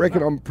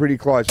reckon I'm pretty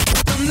close.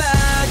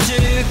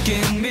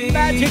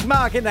 Magic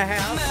Mark in the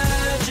house.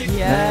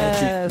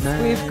 Yes,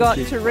 we've got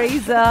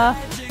Teresa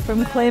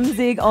from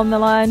Clemsig on the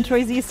line.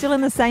 Teresa, you're still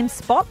in the same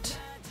spot?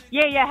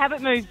 Yeah,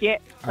 haven't moved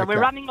yet, so we're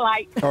running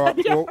late. All right,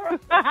 well,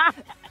 I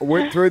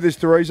went through this,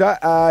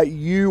 Teresa.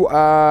 You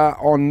are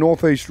on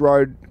Northeast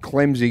Road,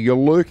 Clemsig. You're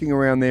lurking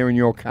around there in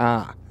your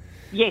car.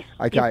 Yes.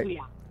 Okay. Yes, we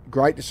are.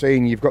 Great to see you.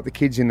 And you've got the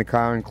kids in the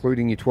car,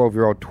 including your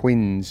 12-year-old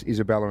twins,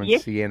 Isabella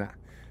and Sienna.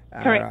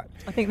 Correct.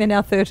 I think they're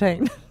now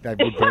 13. They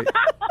would be.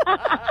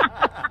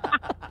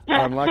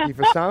 Unlucky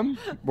for some.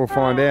 We'll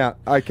find out.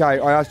 Okay,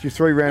 I asked you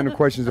 3 random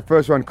questions. The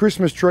first one,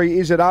 Christmas tree,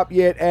 is it up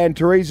yet? And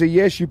Teresa,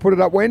 yes, you put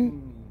it up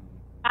when?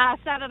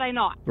 Saturday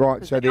night.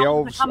 Right, so the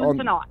elves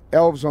tonight.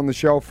 Elves on the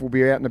shelf will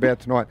be out and about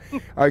tonight.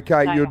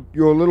 Okay,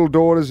 your little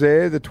daughters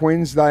there, the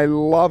twins, they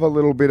love a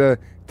little bit of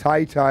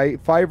Tay-Tay.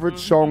 Favourite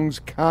songs,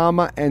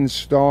 Karma and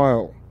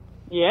Style.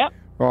 Yep.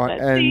 Right,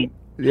 and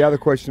the other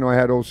question I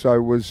had also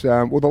was,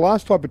 the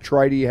last type of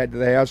tradie you had to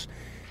the house,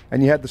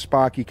 and you had the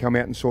Sparky come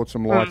out and sort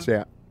some lights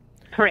out.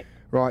 Correct.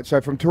 Right,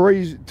 so from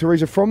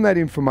Teresa, from that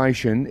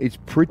information, it's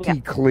pretty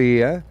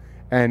clear,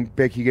 and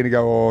Beck, you're going to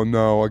go, oh,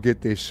 no, I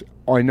get this.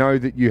 I know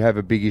that you have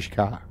a biggish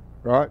car,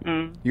 right?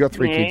 You got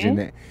 3 kids in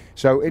there.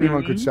 So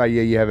anyone could say,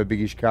 yeah, you have a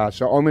biggish car.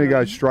 So I'm going to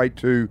go straight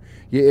to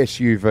your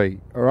SUV,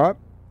 all right?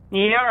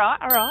 Yeah,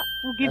 all right.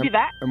 We'll give you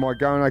that. Am I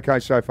going okay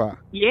so far?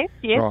 Yes,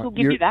 Right, we'll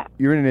give you that.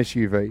 You're in an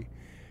SUV.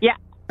 Yeah.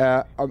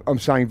 I'm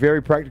saying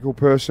very practical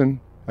person.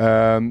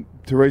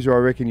 Teresa, I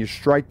reckon you're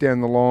straight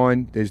down the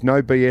line. There's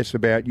no BS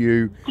about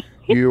you.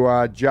 You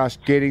are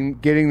just getting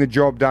the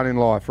job done in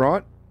life,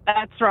 right?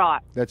 That's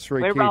right. That's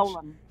 3 We're kids.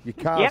 rolling.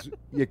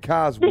 Your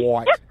car's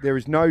white. There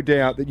is no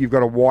doubt that you've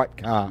got a white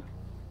car.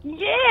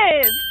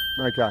 Yes.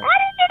 Okay. How did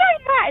you know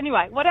that?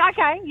 Anyway,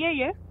 okay,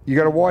 yeah. You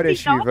got a white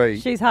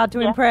SUV. She's hard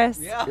to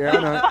impress. Yeah, I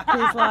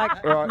know. She's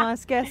like, Right.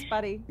 nice guess,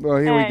 buddy. Well,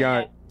 here we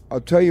go.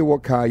 I'll tell you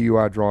what car you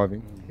are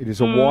driving. It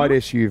is a white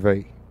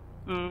SUV.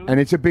 And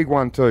it's a big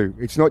one too.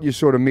 It's not your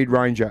sort of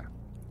mid-ranger,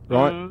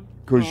 right?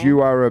 Because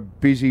you are a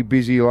busy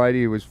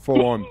lady who is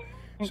full on.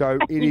 So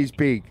it is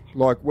big.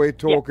 Like we're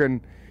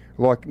talking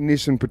like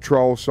Nissan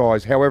Patrol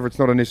size. However, it's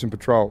not a Nissan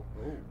Patrol.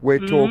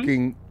 We're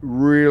talking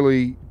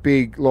really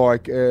big,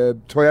 like a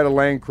Toyota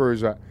Land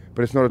Cruiser,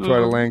 but it's not a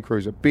Toyota Land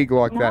Cruiser. Big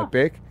like that,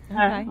 Beck.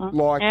 Okay.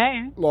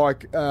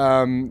 Like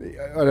I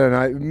don't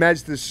know,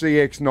 Mazda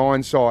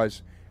CX-9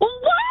 size. What?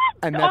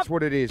 And that's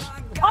what it is.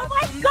 Oh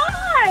my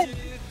God!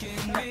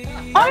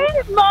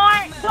 Oh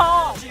my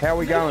God! How are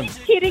we going? Are you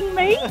kidding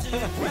me?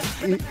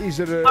 Is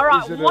it a? All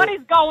right, what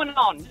is is going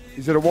on?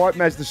 Is it a white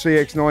Mazda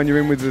CX-9 you're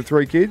in with the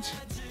 3 kids?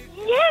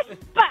 Yes,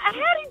 but how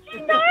did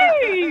you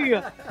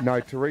know? No,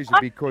 Teresa,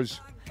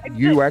 because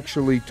you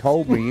actually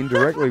told me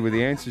indirectly with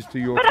the answers to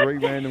your 3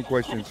 random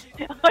questions.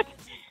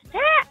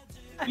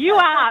 You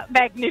are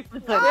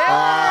magnificent.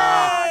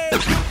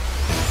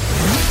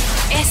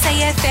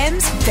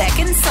 SAFM's Beck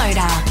and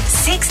Soda,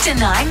 6 to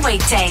 9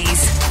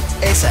 weekdays.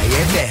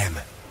 SAFM.